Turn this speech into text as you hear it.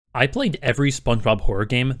I played every SpongeBob horror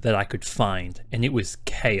game that I could find, and it was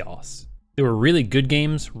chaos. There were really good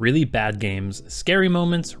games, really bad games, scary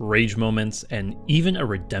moments, rage moments, and even a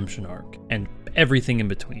redemption arc, and everything in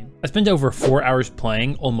between. I spent over 4 hours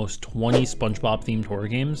playing almost 20 SpongeBob themed horror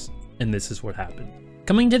games, and this is what happened.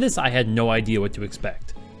 Coming to this, I had no idea what to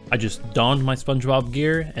expect. I just donned my SpongeBob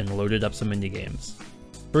gear and loaded up some indie games.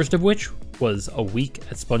 First of which was a week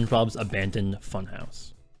at SpongeBob's abandoned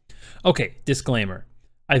funhouse. Okay, disclaimer.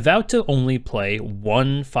 I vowed to only play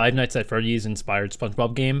one Five Nights at Freddy's inspired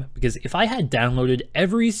SpongeBob game because if I had downloaded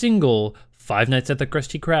every single Five Nights at the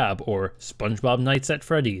Krusty Krab or SpongeBob Nights at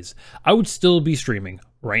Freddy's, I would still be streaming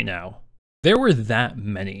right now. There were that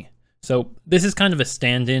many, so this is kind of a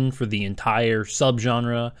stand-in for the entire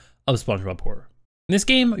subgenre of SpongeBob horror. In this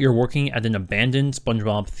game, you're working at an abandoned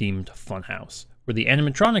SpongeBob themed funhouse, where the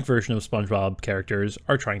animatronic version of SpongeBob characters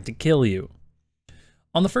are trying to kill you.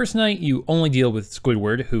 On the first night, you only deal with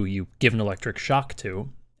Squidward, who you give an electric shock to,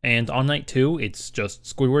 and on night 2, it's just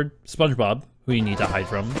Squidward, SpongeBob, who you need to hide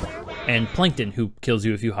from, and Plankton, who kills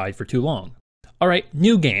you if you hide for too long. Alright,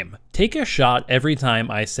 new game. Take a shot every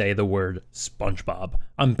time I say the word SpongeBob.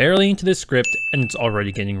 I'm barely into this script, and it's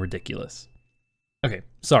already getting ridiculous. Okay,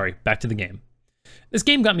 sorry, back to the game. This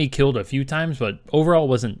game got me killed a few times, but overall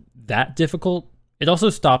wasn't that difficult. It also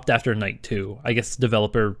stopped after night 2. I guess the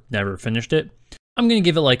developer never finished it. I'm gonna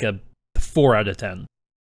give it like a 4 out of 10.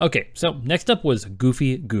 Okay, so next up was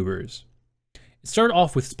Goofy Goobers. It started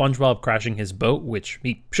off with SpongeBob crashing his boat, which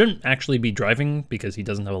he shouldn't actually be driving because he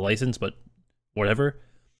doesn't have a license, but whatever.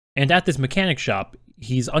 And at this mechanic shop,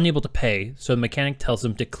 he's unable to pay, so the mechanic tells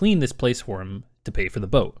him to clean this place for him to pay for the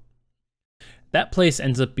boat. That place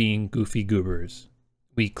ends up being Goofy Goobers.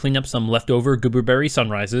 We clean up some leftover Gooberberry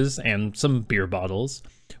Sunrises and some beer bottles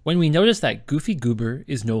when we notice that Goofy Goober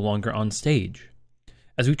is no longer on stage.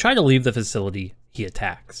 As we try to leave the facility, he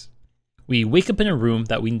attacks. We wake up in a room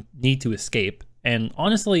that we need to escape, and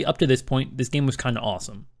honestly, up to this point, this game was kinda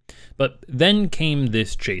awesome. But then came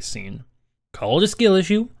this chase scene. Call it a skill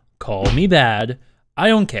issue, call me bad, I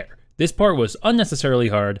don't care. This part was unnecessarily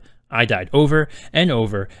hard. I died over and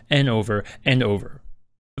over and over and over.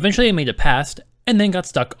 Eventually I made it past, and then got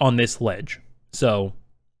stuck on this ledge. So,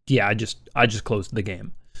 yeah, I just closed the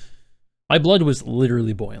game. My blood was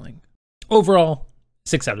literally boiling. Overall,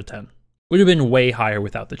 6 out of 10. Would have been way higher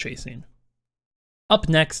without the chase scene. Up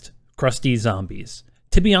next, Krusty Zombies.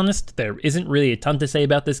 To be honest, there isn't really a ton to say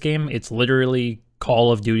about this game. It's literally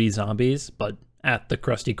Call of Duty Zombies, but at the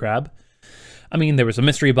Krusty Krab. I mean, there was a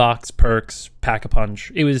mystery box, perks,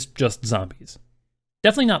 pack-a-punch. It was just zombies.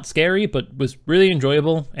 Definitely not scary, but was really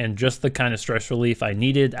enjoyable and just the kind of stress relief I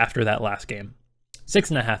needed after that last game.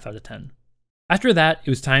 6.5 out of 10. After that, it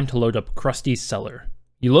was time to load up Krusty's cellar.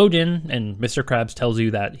 You load in, and Mr. Krabs tells you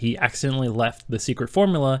that he accidentally left the secret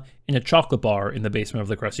formula in a chocolate bar in the basement of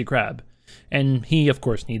the Krusty Krab, and he, of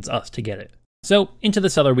course, needs us to get it. So, into the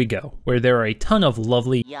cellar we go, where there are a ton of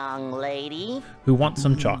lovely young lady who want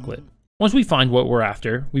some chocolate. Once we find what we're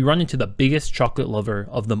after, we run into the biggest chocolate lover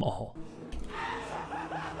of them all.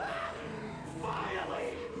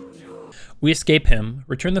 We escape him,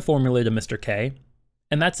 return the formula to Mr. K,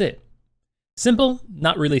 and that's it. Simple,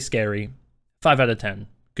 not really scary. 5 out of 10.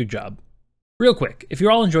 Good job. Real quick, if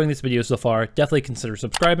you're all enjoying this video so far, definitely consider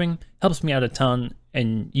subscribing. Helps me out a ton,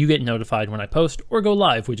 and you get notified when I post or go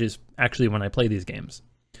live, which is actually when I play these games.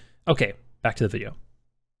 Okay, back to the video.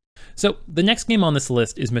 So, the next game on this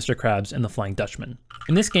list is Mr. Krabs and the Flying Dutchman.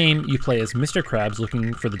 In this game, you play as Mr. Krabs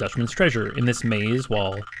looking for the Dutchman's treasure in this maze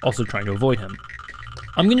while also trying to avoid him.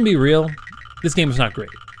 I'm gonna be real, this game is not great.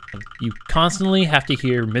 You constantly have to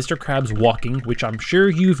hear Mr. Krabs walking, which I'm sure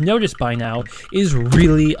you've noticed by now is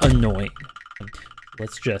really annoying.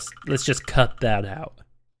 Let's just cut that out.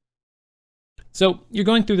 So you're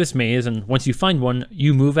going through this maze, and once you find one,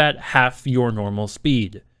 you move at half your normal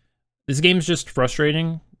speed. This game's just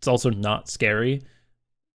frustrating. It's also not scary.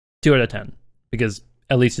 2 out of 10, because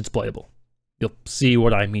at least it's playable. You'll see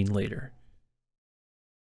what I mean later.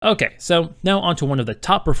 Okay, so now onto one of the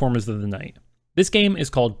top performers of the night. This game is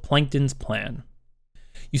called Plankton's Plan.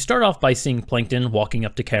 You start off by seeing Plankton walking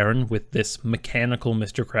up to Karen with this mechanical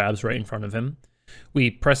Mr. Krabs right in front of him. We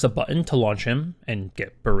press a button to launch him and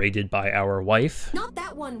get berated by our wife. Not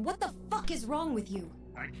that one! What the fuck is wrong with you?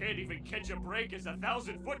 I can't even catch a break as a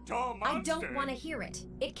 1,000-foot tall monster! I don't want to hear it.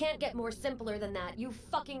 It can't get more simpler than that, you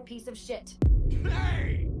fucking piece of shit.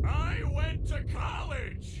 Hey! I went to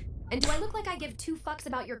college! And do I look like I give 2 fucks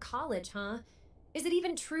about your college, huh? Is it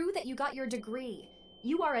even true that you got your degree?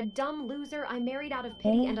 You are a dumb loser I married out of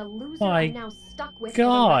pity and a loser I'm now stuck with for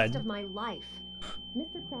the rest of my life.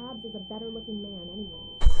 Mr. Krabs is a better looking man anyway.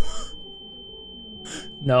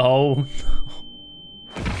 No.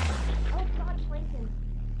 Oh God, Plankton.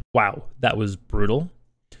 Wow, that was brutal.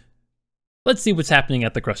 Let's see what's happening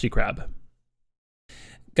at the Krusty Krab.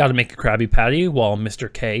 Gotta make a Krabby Patty while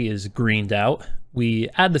Mr. K is greened out. We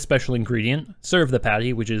add the special ingredient, serve the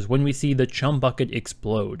patty, which is when we see the chum bucket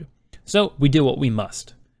explode. So we do what we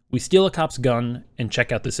must. We steal a cop's gun and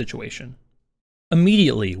check out the situation.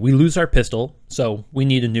 Immediately, we lose our pistol, so we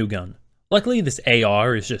need a new gun. Luckily, this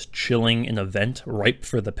AR is just chilling in a vent ripe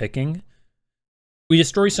for the picking. We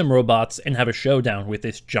destroy some robots and have a showdown with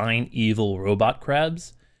this giant evil robot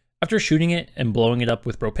crabs. After shooting it and blowing it up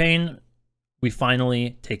with propane, we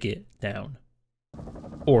finally take it down.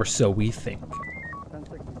 Or so we think.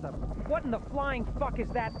 What in the flying fuck is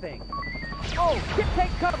that thing? Oh, take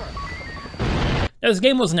cover! Now, this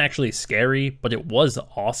game wasn't actually scary, but it was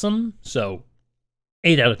awesome, so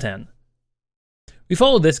 8 out of 10. We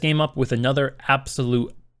followed this game up with another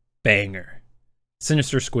absolute banger,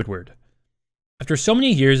 Sinister Squidward. After so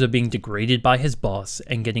many years of being degraded by his boss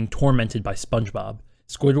and getting tormented by Spongebob,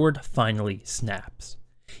 Squidward finally snaps.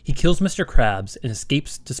 He kills Mr. Krabs and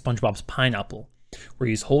escapes to SpongeBob's pineapple, where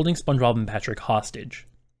he's holding SpongeBob and Patrick hostage.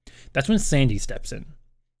 That's when Sandy steps in.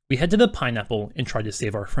 We head to the pineapple and try to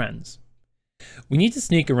save our friends. We need to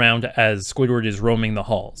sneak around as Squidward is roaming the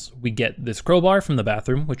halls. We get this crowbar from the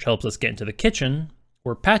bathroom, which helps us get into the kitchen,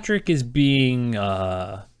 where Patrick is being,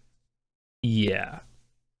 yeah.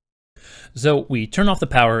 So we turn off the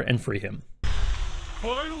power and free him.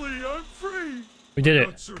 Finally, I'm free. We did I'm it.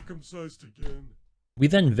 not circumcised again. We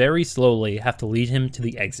then very slowly have to lead him to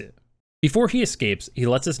the exit. Before he escapes, he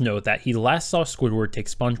lets us know that he last saw Squidward take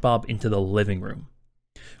SpongeBob into the living room.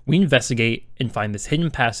 We investigate and find this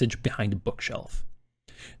hidden passage behind a bookshelf.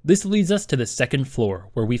 This leads us to the second floor,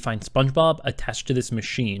 where we find SpongeBob attached to this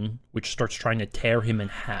machine, which starts trying to tear him in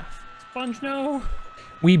half. Sponge, no!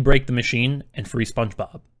 We break the machine and free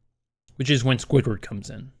SpongeBob, which is when Squidward comes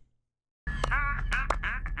in.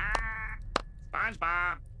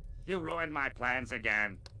 SpongeBob, you ruined my plans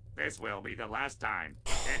again. This will be the last time.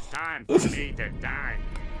 It's time for me to die.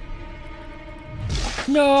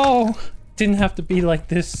 No! Didn't have to be like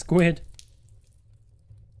this, Squid.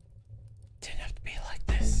 Didn't have to be like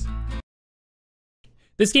this.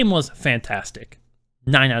 This game was fantastic.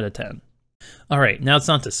 9 out of 10. Alright, now it's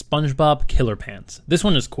on to SpongeBob Killer Pants. This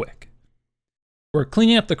one is quick. We're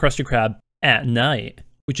cleaning up the Krusty Krab at night,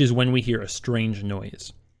 which is when we hear a strange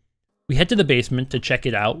noise. We head to the basement to check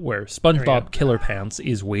it out, where SpongeBob Killer Pants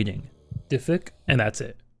is waiting. Diffic, and that's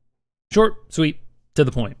it. Short, sweet, to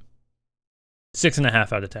the point.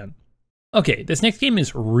 6.5 out of 10. Okay, this next game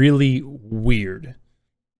is really weird.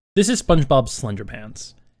 This is SpongeBob Slender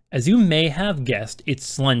Pants. As you may have guessed, it's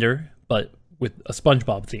slender, but with a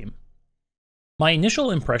SpongeBob theme. My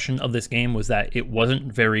initial impression of this game was that it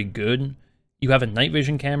wasn't very good. You have a night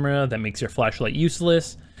vision camera that makes your flashlight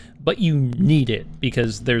useless, but you need it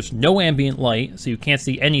because there's no ambient light, so you can't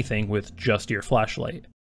see anything with just your flashlight.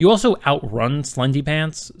 You also outrun Slendy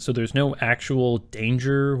Pants, so there's no actual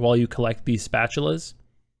danger while you collect these spatulas.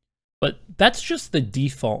 But that's just the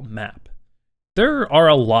default map. There are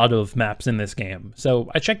a lot of maps in this game, so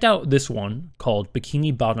I checked out this one called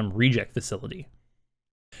Bikini Bottom Reject Facility.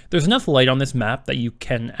 There's enough light on this map that you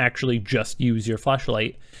can actually just use your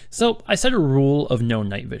flashlight, so I set a rule of no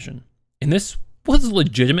night vision. And this was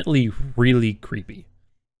legitimately really creepy.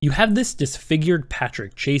 You have this disfigured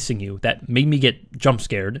Patrick chasing you that made me get jump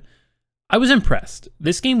scared. I was impressed.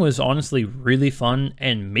 This game was honestly really fun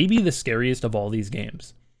and maybe the scariest of all these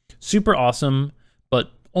games. Super awesome,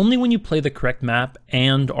 but only when you play the correct map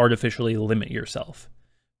and artificially limit yourself.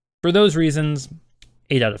 For those reasons,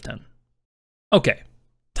 8 out of 10. Okay,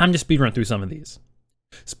 time to speedrun through some of these.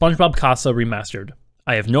 SpongeBob Casa Remastered.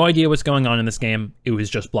 I have no idea what's going on in this game, it was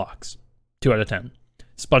just blocks. 2 out of 10.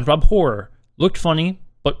 SpongeBob Horror. Looked funny,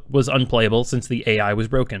 but was unplayable since the AI was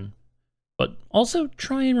broken. But also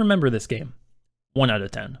try and remember this game. 1 out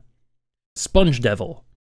of 10. Sponge Devil.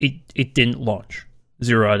 It didn't launch.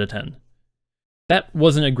 0 out of 10. That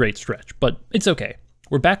wasn't a great stretch, but it's okay.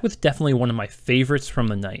 We're back with definitely one of my favorites from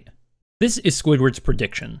the night. This is Squidward's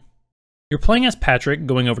Prediction. You're playing as Patrick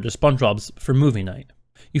going over to SpongeBob's for movie night.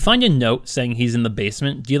 You find a note saying he's in the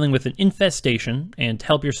basement dealing with an infestation and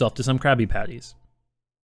help yourself to some Krabby Patties.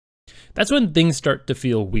 That's when things start to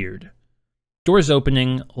feel weird. Doors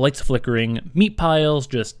opening, lights flickering, meat piles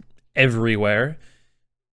just everywhere.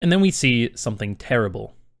 And then we see something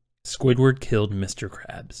terrible. Squidward killed Mr.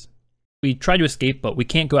 Krabs. We try to escape, but we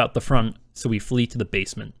can't go out the front, so we flee to the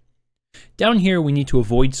basement. Down here, we need to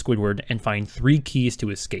avoid Squidward and find 3 keys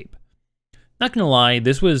to escape. Not gonna lie,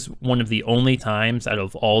 this was one of the only times out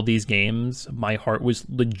of all these games my heart was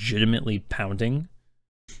legitimately pounding.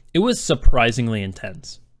 It was surprisingly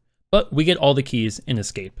intense, but we get all the keys and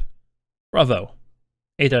escape. Bravo.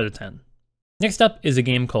 8 out of 10. Next up is a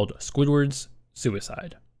game called Squidward's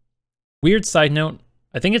Suicide. Weird side note,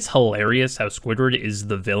 I think it's hilarious how Squidward is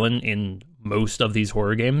the villain in most of these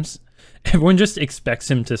horror games. Everyone just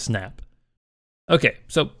expects him to snap. Okay,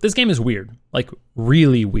 so this game is weird, like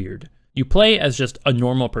really weird. You play as just a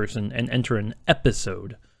normal person and enter an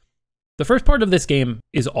episode. The first part of this game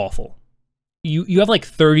is awful. You have like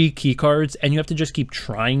 30 key cards and you have to just keep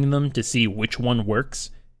trying them to see which one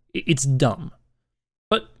works. It's dumb.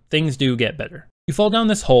 But things do get better. You fall down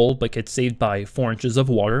this hole but get saved by 4 inches of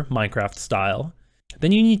water, Minecraft style.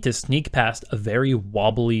 Then you need to sneak past a very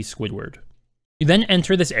wobbly Squidward. You then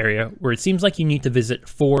enter this area where it seems like you need to visit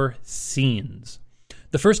 4 scenes.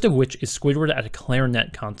 The first of which is Squidward at a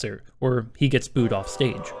clarinet concert, where he gets booed off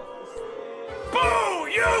stage. Boo!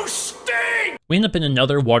 You stink! We end up in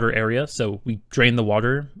another water area, so we drain the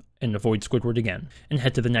water and avoid Squidward again, and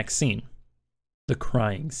head to the next scene. The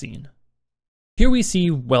crying scene. Here we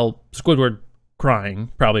see, well, Squidward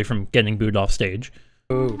crying, probably from getting booed off stage.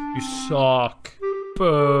 Boo, you suck.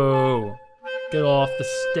 Boo. Get off the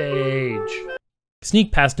stage.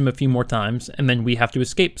 Sneak past him a few more times, and then we have to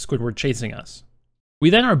escape Squidward chasing us. We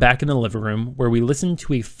then are back in the living room, where we listen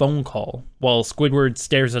to a phone call, while Squidward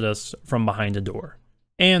stares at us from behind a door.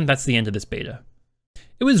 And that's the end of this beta.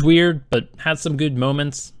 It was weird, but had some good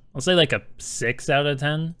moments. I'll say like a 6 out of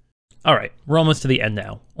 10. Alright, we're almost to the end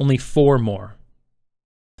now. Only 4 more.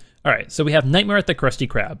 Alright, so we have Nightmare at the Krusty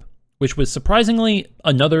Krab, which was surprisingly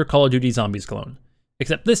another Call of Duty Zombies clone.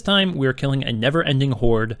 Except this time, we're killing a never-ending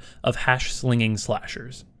horde of hash-slinging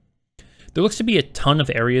slashers. There looks to be a ton of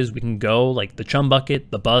areas we can go, like the Chum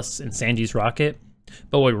Bucket, the bus, and Sandy's Rocket,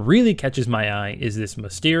 but what really catches my eye is this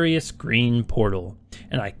mysterious green portal,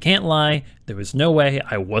 and I can't lie, there was no way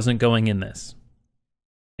I wasn't going in this.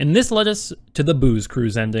 And this led us to the Booze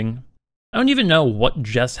Cruise ending. I don't even know what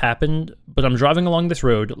just happened, but I'm driving along this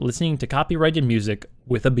road, listening to copyrighted music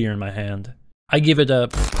with a beer in my hand. I give it a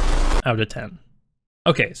out of 10.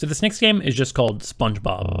 Okay, so this next game is just called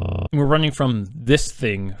Spongebob, and we're running from this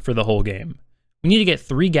thing for the whole game. We need to get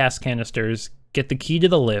 3 gas canisters, get the key to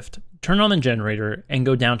the lift, turn on the generator, and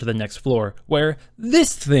go down to the next floor, where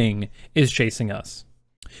this thing is chasing us.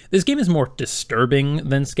 This game is more disturbing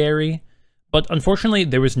than scary, but unfortunately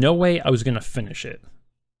there was no way I was going to finish it.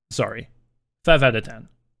 Sorry. 5 out of 10.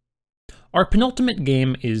 Our penultimate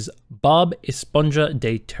game is Bob Esponja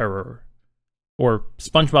de Terror, or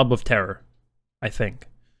SpongeBob of Terror, I think.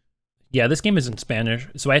 Yeah, this game is in Spanish,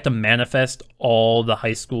 so I had to manifest all the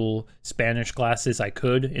high school Spanish classes I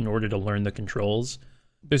could in order to learn the controls.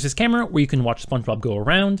 There's this camera where you can watch SpongeBob go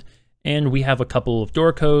around, and we have a couple of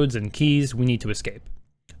door codes and keys we need to escape.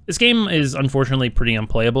 This game is unfortunately pretty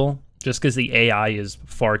unplayable, just because the AI is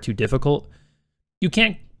far too difficult. You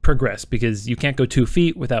can't progress because you can't go 2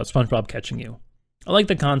 feet without SpongeBob catching you. I like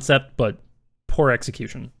the concept, but poor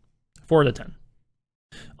execution. 4 out of 10.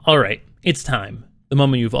 Alright, it's time. The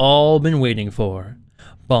moment you've all been waiting for.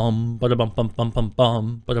 Bum bada bum bum bum bum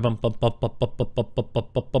bum bada bum bum bum bum bum bum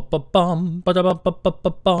bum bada bum bum bum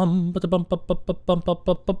bum bada bum bum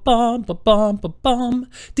bum bum bum bum bum.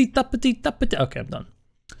 Okay, I'm done.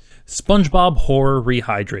 SpongeBob Horror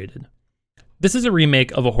Rehydrated. This is a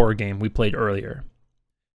remake of a horror game we played earlier.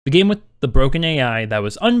 The game with the broken AI that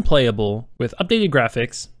was unplayable with updated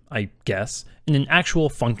graphics, I guess, and an actual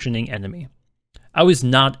functioning enemy. I was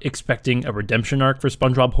not expecting a redemption arc for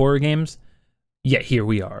SpongeBob horror games, yet here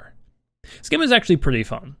we are. This game was actually pretty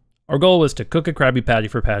fun. Our goal was to cook a Krabby Patty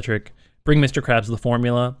for Patrick, bring Mr. Krabs the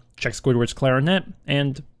formula, check Squidward's clarinet,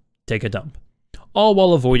 and take a dump. All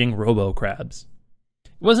while avoiding Robo-Crabs.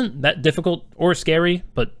 It wasn't that difficult or scary,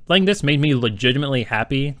 but playing this made me legitimately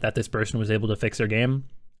happy that this person was able to fix their game.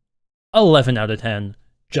 11 out of 10,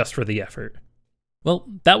 just for the effort. Well,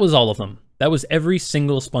 that was all of them. That was every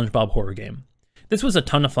single SpongeBob horror game. This was a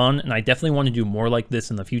ton of fun, and I definitely want to do more like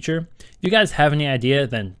this in the future. If you guys have any idea,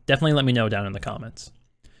 then definitely let me know down in the comments.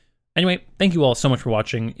 Anyway, thank you all so much for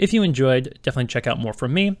watching. If you enjoyed, definitely check out more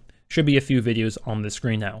from me. Should be a few videos on the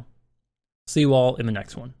screen now. See you all in the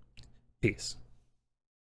next one. Peace.